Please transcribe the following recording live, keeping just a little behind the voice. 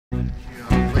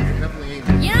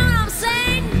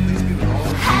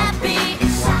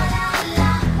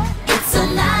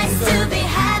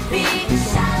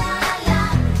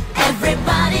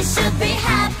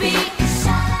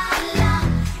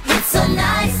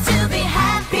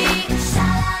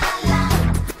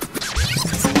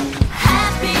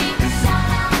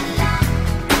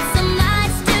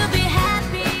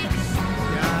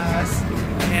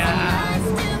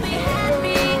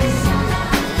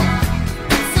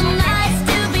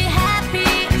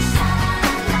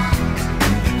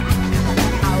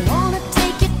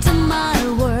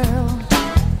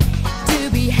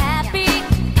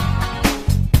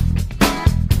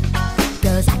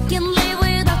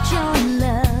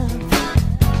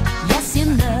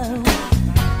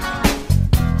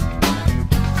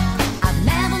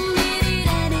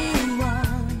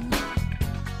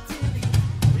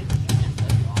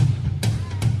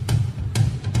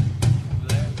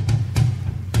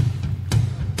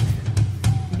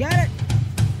got it.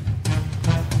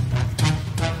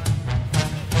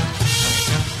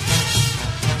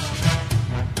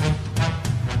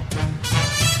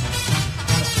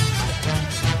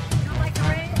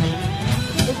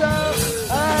 What's up?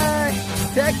 Hi,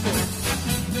 Texas.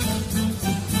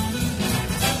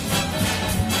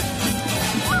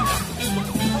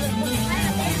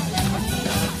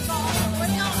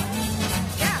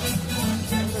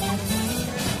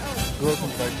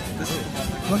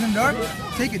 Welcome dark?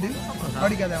 Take it, dude.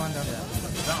 Already got that one done.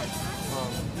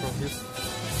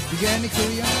 You get any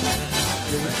Korean?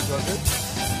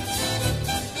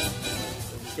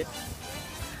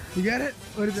 You got it?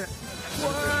 What is it?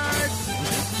 What?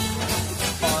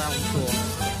 Oh, that was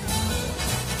cool.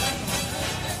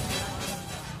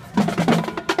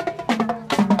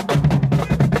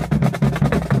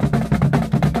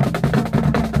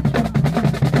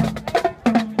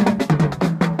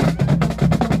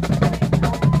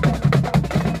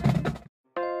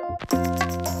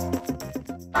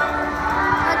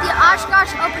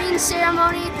 Oshkosh opening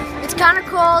ceremony. It's kind of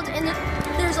cold and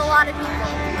there's a lot of people.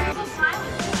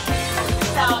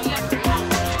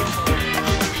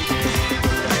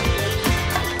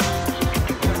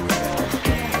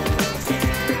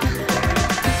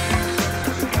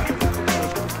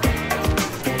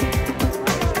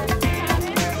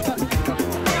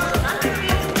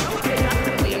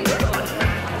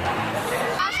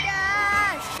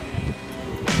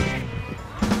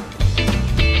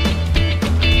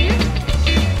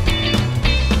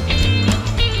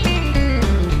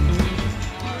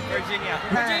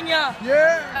 Virginia.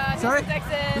 Yeah. Sorry?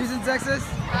 Texas. Who's in Texas?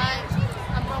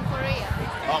 I'm from Korea.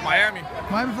 Oh, Miami.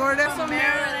 Miami, Florida. From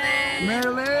Maryland.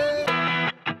 Maryland.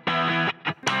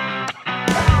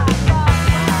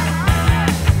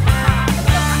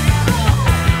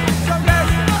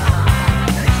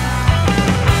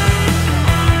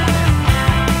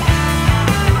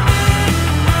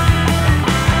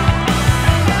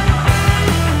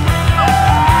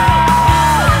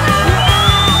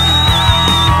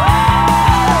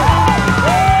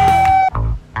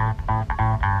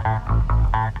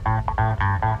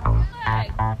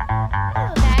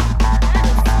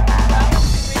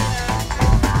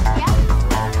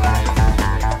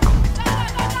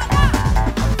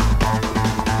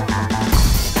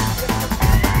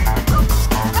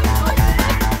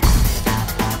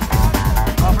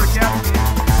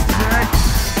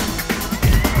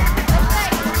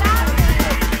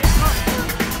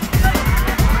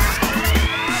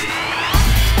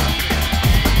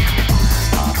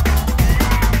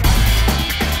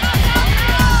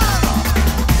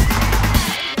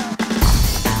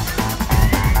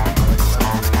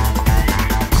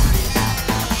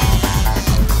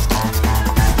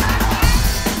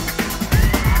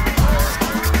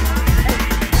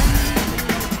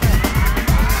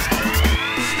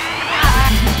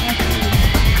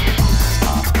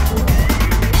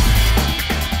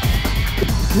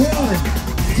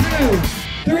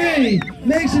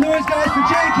 Make some noise, guys, for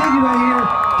Jay Kiggy right here.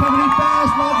 Coming in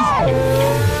fast, lots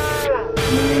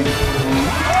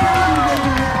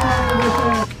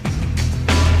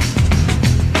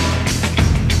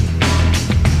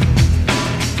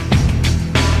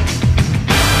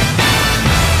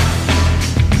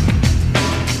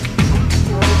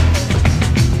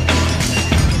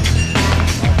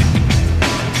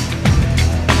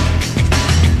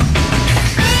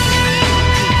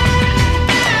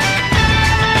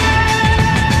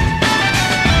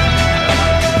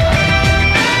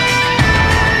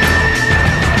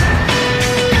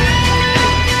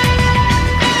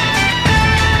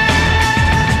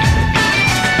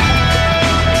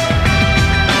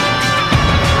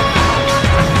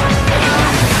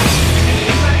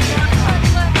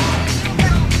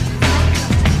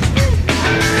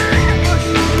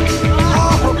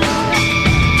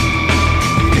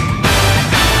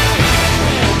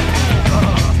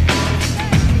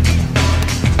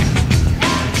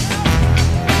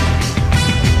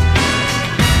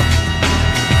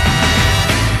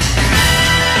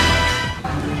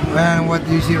And what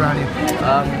do you see around here?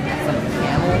 Some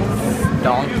camels,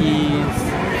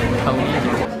 donkeys,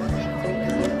 ponies.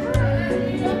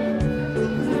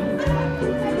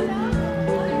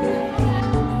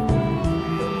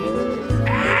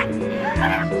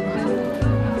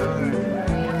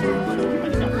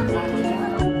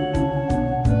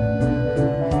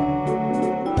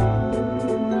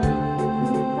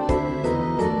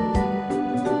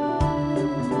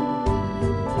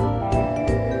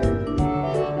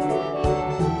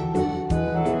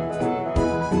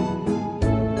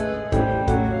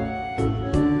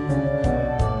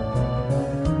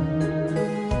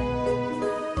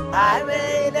 I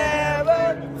may